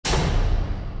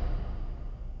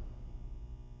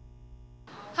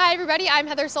Hi everybody, I'm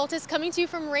Heather Soltis coming to you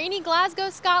from rainy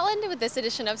Glasgow, Scotland with this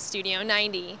edition of Studio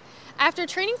 90. After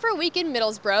training for a week in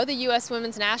Middlesbrough, the U.S.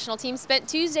 women's national team spent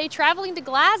Tuesday traveling to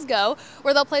Glasgow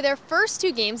where they'll play their first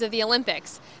two games of the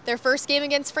Olympics. Their first game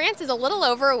against France is a little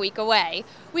over a week away.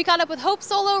 We caught up with Hope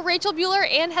Solo, Rachel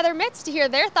Buehler, and Heather Mitts to hear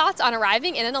their thoughts on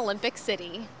arriving in an Olympic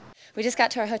city. We just got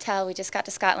to our hotel, we just got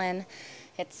to Scotland.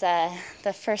 It's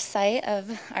the first site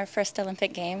of our first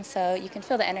Olympic Games, so you can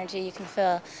feel the energy, you can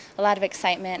feel a lot of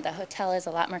excitement. The hotel is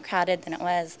a lot more crowded than it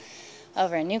was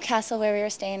over in Newcastle where we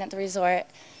were staying at the resort.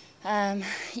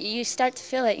 You start to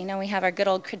feel it, you know, we have our good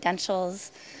old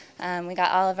credentials, we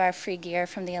got all of our free gear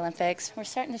from the Olympics. We're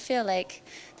starting to feel like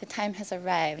the time has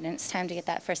arrived and it's time to get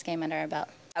that first game under our belt.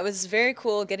 It was very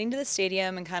cool getting to the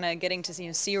stadium and kind of getting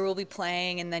to see where we'll be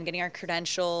playing and then getting our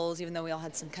credentials, even though we all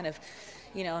had some kind of,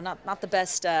 you know, not the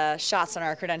best shots on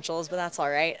our credentials, but that's all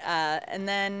right. And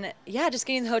then, yeah, just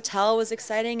getting to the hotel was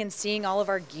exciting and seeing all of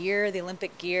our gear, the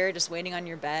Olympic gear, just waiting on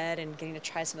your bed and getting to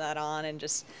try some of that on and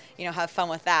just, you know, have fun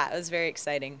with that. It was very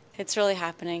exciting. It's really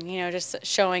happening, you know, just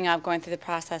showing up, going through the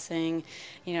processing,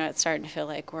 you know, it's starting to feel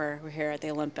like we're here at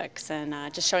the Olympics, and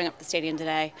just showing up at the stadium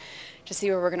today to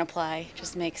see where we're going to play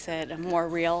just makes it more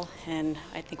real, and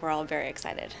I think we're all very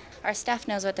excited. Our staff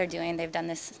knows what they're doing. They've done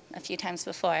this a few times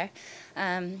before,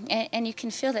 and you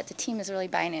can feel that the team is really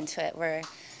buying into it. We're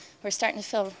starting to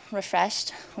feel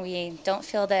refreshed. We don't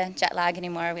feel the jet lag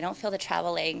anymore. We don't feel the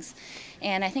travel legs,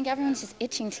 and I think everyone's just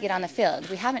itching to get on the field.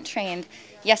 We haven't trained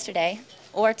yesterday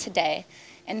or today,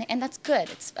 and that's good.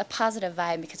 It's a positive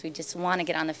vibe because we just want to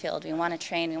get on the field. We want to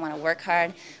train. We want to work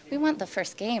hard. We want the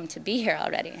first game to be here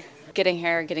already. Getting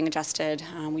here, getting adjusted,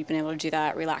 we've been able to do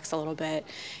that, relax a little bit,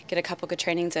 get a couple good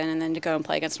trainings in, and then to go and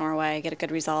play against Norway, get a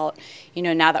good result. You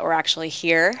know, now that we're actually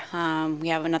here, we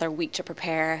have another week to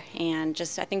prepare, and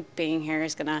just I think being here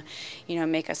is gonna, you know,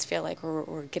 make us feel like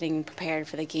we're getting prepared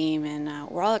for the game, and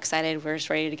we're all excited. We're just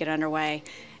ready to get underway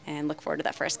and look forward to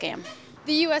that first game.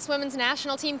 The U.S. women's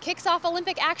national team kicks off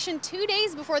Olympic action 2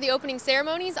 days before the opening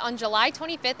ceremonies on July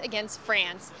 25th against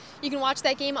France. You can watch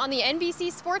that game on the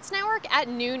NBC Sports Network at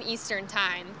noon Eastern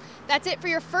Time. That's it for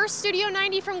your first Studio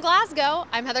 90 from Glasgow.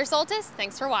 I'm Heather Soltis.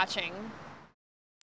 Thanks for watching.